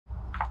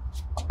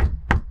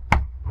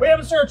We have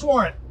a search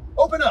warrant.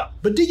 Open up.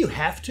 But do you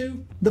have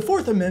to? The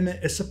Fourth Amendment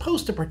is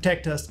supposed to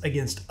protect us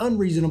against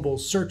unreasonable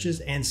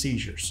searches and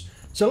seizures.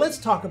 So let's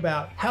talk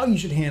about how you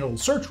should handle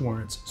search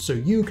warrants so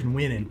you can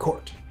win in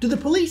court. Do the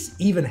police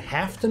even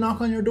have to knock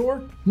on your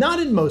door?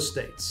 Not in most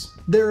states.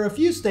 There are a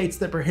few states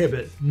that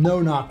prohibit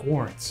no-knock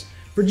warrants.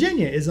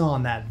 Virginia is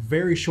on that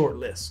very short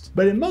list.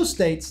 But in most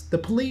states, the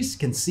police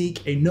can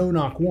seek a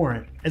no-knock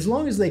warrant as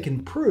long as they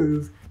can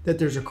prove that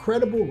there's a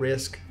credible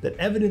risk that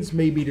evidence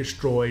may be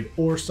destroyed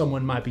or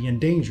someone might be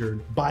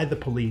endangered by the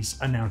police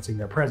announcing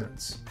their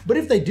presence. But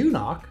if they do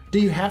knock, do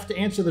you have to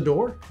answer the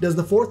door? Does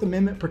the Fourth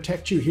Amendment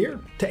protect you here?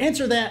 To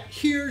answer that,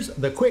 here's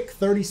the quick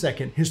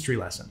 30-second history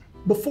lesson.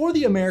 Before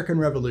the American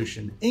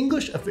Revolution,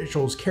 English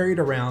officials carried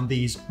around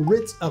these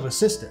writs of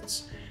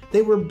assistance.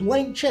 They were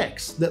blank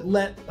checks that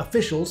let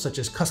officials, such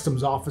as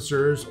customs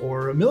officers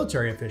or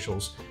military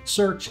officials,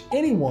 search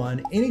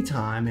anyone,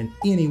 anytime, and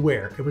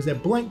anywhere. It was a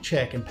blank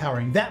check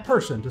empowering that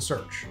person to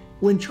search.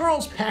 When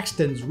Charles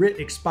Paxton's writ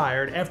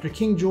expired after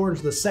King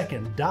George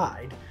II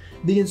died,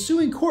 the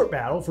ensuing court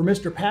battle for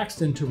Mr.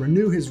 Paxton to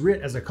renew his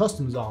writ as a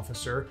customs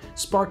officer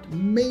sparked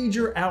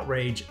major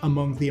outrage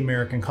among the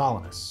American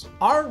colonists.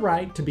 Our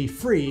right to be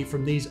free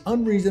from these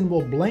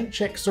unreasonable blank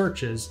check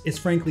searches is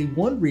frankly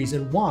one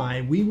reason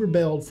why we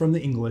rebelled from the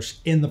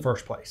English in the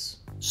first place.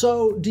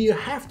 So, do you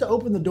have to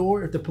open the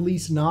door if the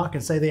police knock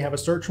and say they have a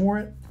search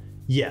warrant?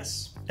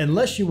 Yes,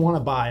 unless you want to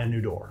buy a new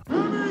door.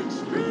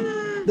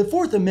 The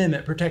Fourth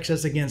Amendment protects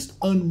us against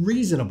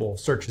unreasonable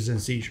searches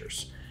and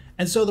seizures.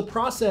 And so the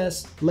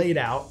process laid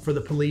out for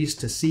the police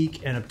to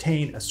seek and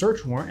obtain a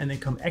search warrant and then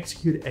come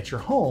execute it at your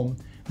home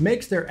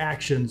makes their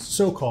actions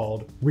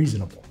so-called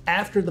reasonable.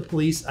 After the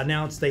police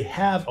announce they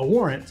have a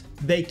warrant,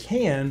 they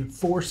can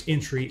force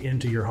entry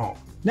into your home.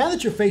 Now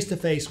that you're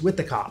face-to-face with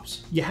the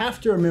cops, you have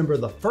to remember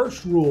the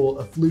first rule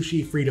of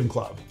Flushy Freedom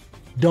Club.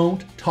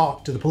 Don't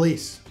talk to the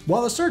police.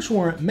 While a search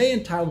warrant may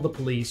entitle the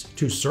police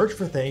to search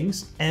for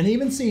things and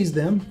even seize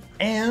them,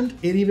 and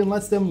it even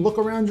lets them look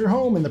around your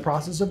home in the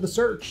process of the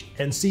search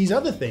and seize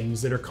other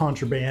things that are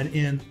contraband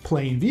in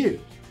plain view,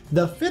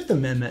 the Fifth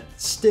Amendment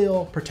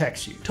still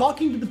protects you.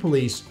 Talking to the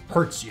police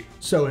hurts you,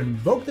 so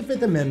invoke the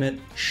Fifth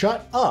Amendment,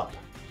 shut up,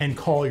 and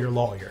call your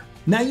lawyer.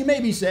 Now you may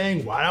be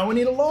saying, why do I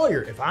need a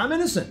lawyer if I'm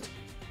innocent?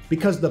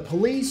 Because the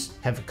police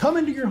have come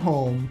into your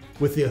home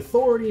with the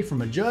authority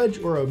from a judge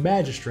or a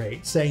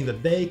magistrate saying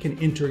that they can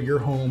enter your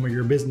home or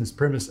your business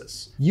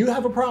premises. You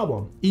have a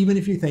problem, even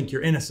if you think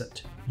you're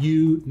innocent.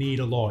 You need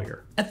a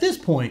lawyer. At this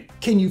point,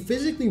 can you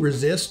physically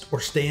resist or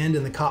stand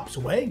in the cop's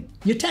way?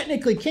 You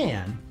technically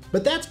can,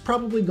 but that's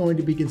probably going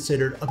to be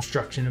considered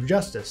obstruction of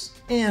justice,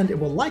 and it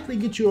will likely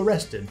get you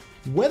arrested,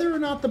 whether or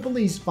not the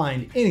police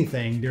find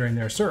anything during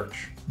their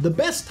search. The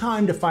best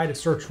time to fight a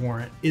search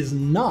warrant is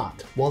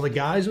not while the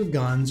guys with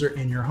guns are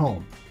in your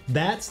home.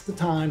 That's the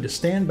time to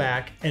stand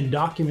back and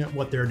document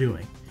what they're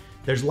doing.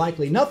 There's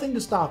likely nothing to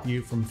stop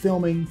you from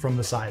filming from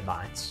the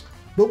sidelines.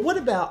 But what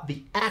about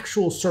the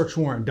actual search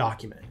warrant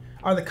document?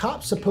 Are the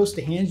cops supposed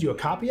to hand you a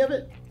copy of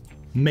it?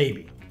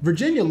 Maybe.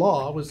 Virginia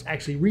law was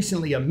actually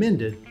recently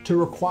amended to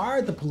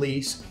require the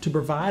police to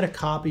provide a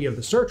copy of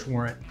the search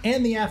warrant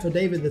and the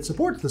affidavit that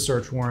supports the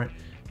search warrant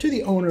to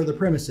the owner of the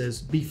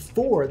premises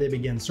before they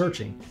begin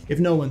searching. If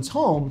no one's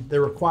home,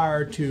 they're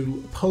required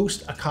to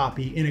post a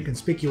copy in a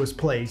conspicuous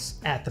place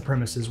at the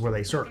premises where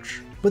they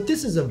search. But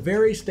this is a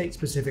very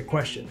state-specific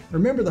question.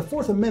 Remember, the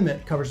Fourth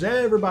Amendment covers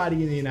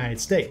everybody in the United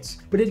States,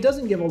 but it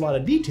doesn't give a lot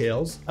of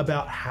details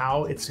about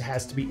how it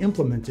has to be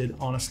implemented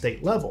on a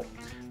state level.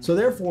 So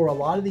therefore, a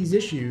lot of these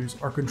issues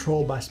are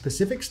controlled by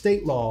specific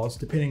state laws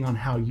depending on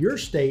how your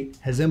state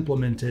has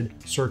implemented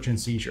search and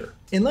seizure.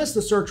 Unless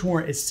the search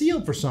warrant is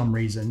sealed for some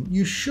reason,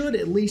 you should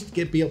at least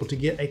be able to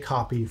get a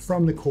copy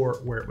from the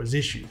court where it was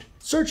issued.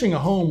 Searching a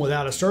home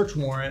without a search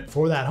warrant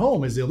for that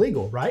home is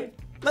illegal, right?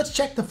 Let's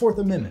check the Fourth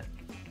Amendment.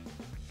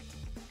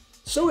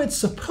 So it's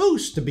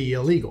supposed to be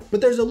illegal,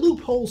 but there's a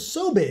loophole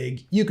so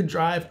big you could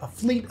drive a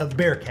fleet of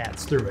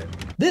Bearcats through it.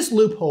 This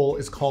loophole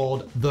is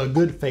called the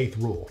good faith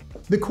rule.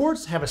 The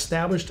courts have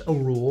established a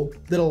rule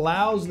that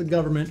allows the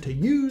government to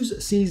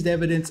use seized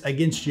evidence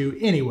against you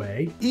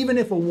anyway, even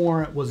if a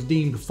warrant was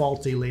deemed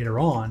faulty later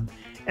on,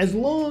 as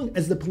long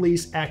as the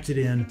police acted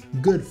in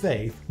good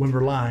faith when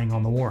relying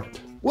on the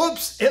warrant.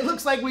 Whoops, it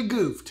looks like we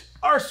goofed.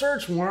 Our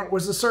search warrant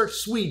was to search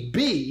Suite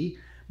B,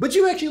 but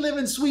you actually live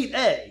in Suite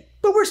A.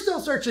 But we're still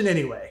searching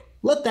anyway.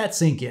 Let that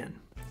sink in.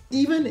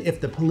 Even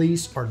if the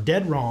police are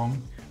dead wrong,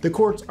 the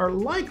courts are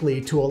likely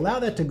to allow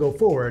that to go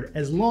forward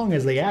as long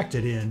as they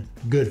acted in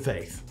good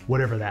faith,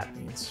 whatever that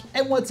means.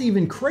 And what's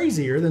even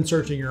crazier than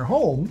searching your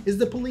home is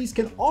the police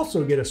can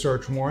also get a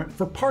search warrant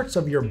for parts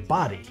of your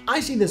body.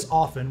 I see this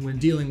often when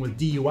dealing with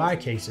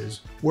DUI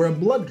cases where a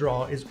blood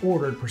draw is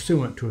ordered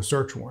pursuant to a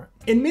search warrant.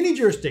 In many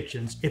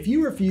jurisdictions, if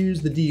you refuse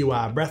the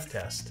DUI breath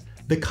test,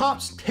 the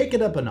cops take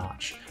it up a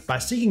notch by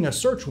seeking a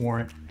search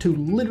warrant to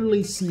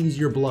literally seize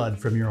your blood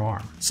from your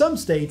arm. Some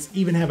states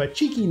even have a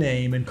cheeky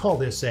name and call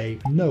this a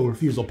no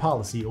refusal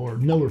policy or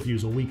no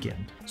refusal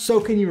weekend. So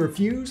can you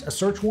refuse a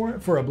search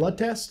warrant for a blood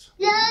test?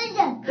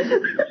 Yeah.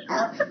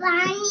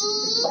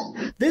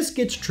 Funny. This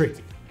gets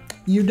tricky.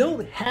 You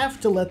don't have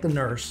to let the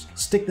nurse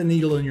stick the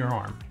needle in your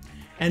arm.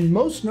 And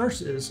most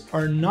nurses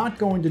are not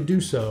going to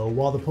do so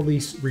while the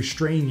police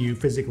restrain you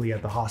physically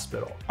at the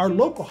hospital. Our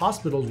local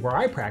hospitals where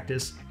I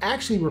practice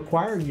actually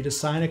require you to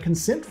sign a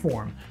consent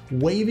form,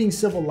 waiving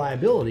civil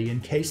liability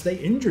in case they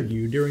injured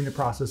you during the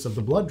process of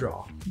the blood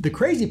draw. The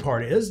crazy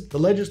part is, the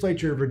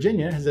legislature of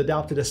Virginia has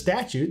adopted a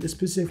statute that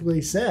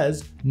specifically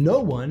says no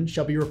one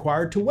shall be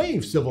required to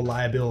waive civil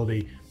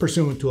liability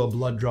pursuant to a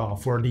blood draw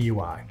for a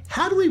DUI.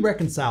 How do we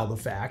reconcile the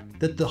fact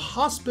that the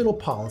hospital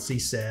policy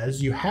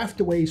says you have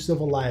to waive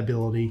civil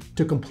liability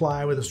to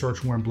comply with a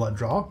search warrant blood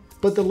draw,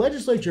 but the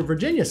legislature of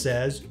Virginia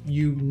says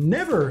you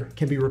never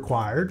can be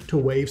required to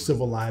waive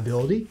civil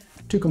liability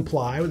to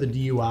comply with a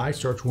DUI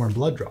search warrant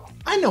blood draw?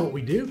 I know what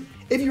we do.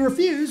 If you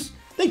refuse,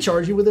 they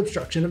charge you with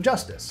obstruction of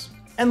justice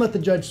and let the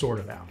judge sort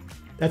it out.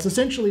 That's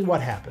essentially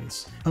what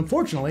happens.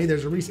 Unfortunately,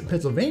 there's a recent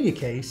Pennsylvania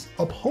case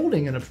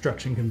upholding an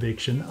obstruction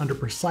conviction under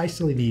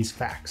precisely these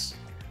facts.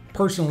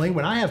 Personally,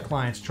 when I have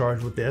clients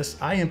charged with this,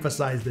 I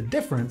emphasize the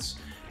difference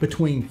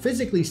between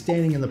physically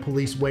standing in the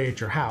police way at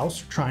your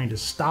house, trying to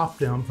stop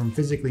them from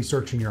physically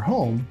searching your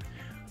home,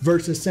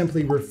 versus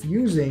simply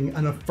refusing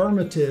an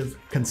affirmative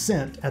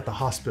consent at the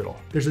hospital.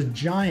 There's a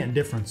giant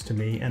difference to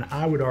me, and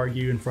I would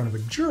argue in front of a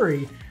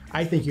jury,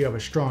 I think you have a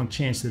strong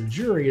chance that the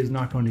jury is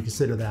not going to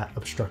consider that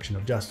obstruction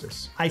of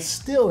justice. I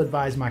still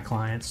advise my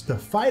clients to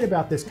fight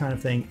about this kind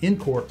of thing in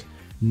court,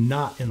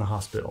 not in the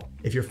hospital.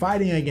 If you're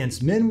fighting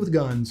against men with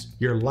guns,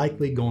 you're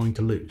likely going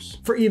to lose.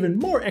 For even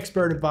more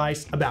expert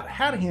advice about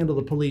how to handle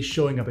the police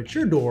showing up at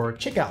your door,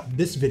 check out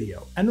this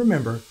video. And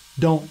remember,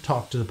 don't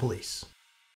talk to the police.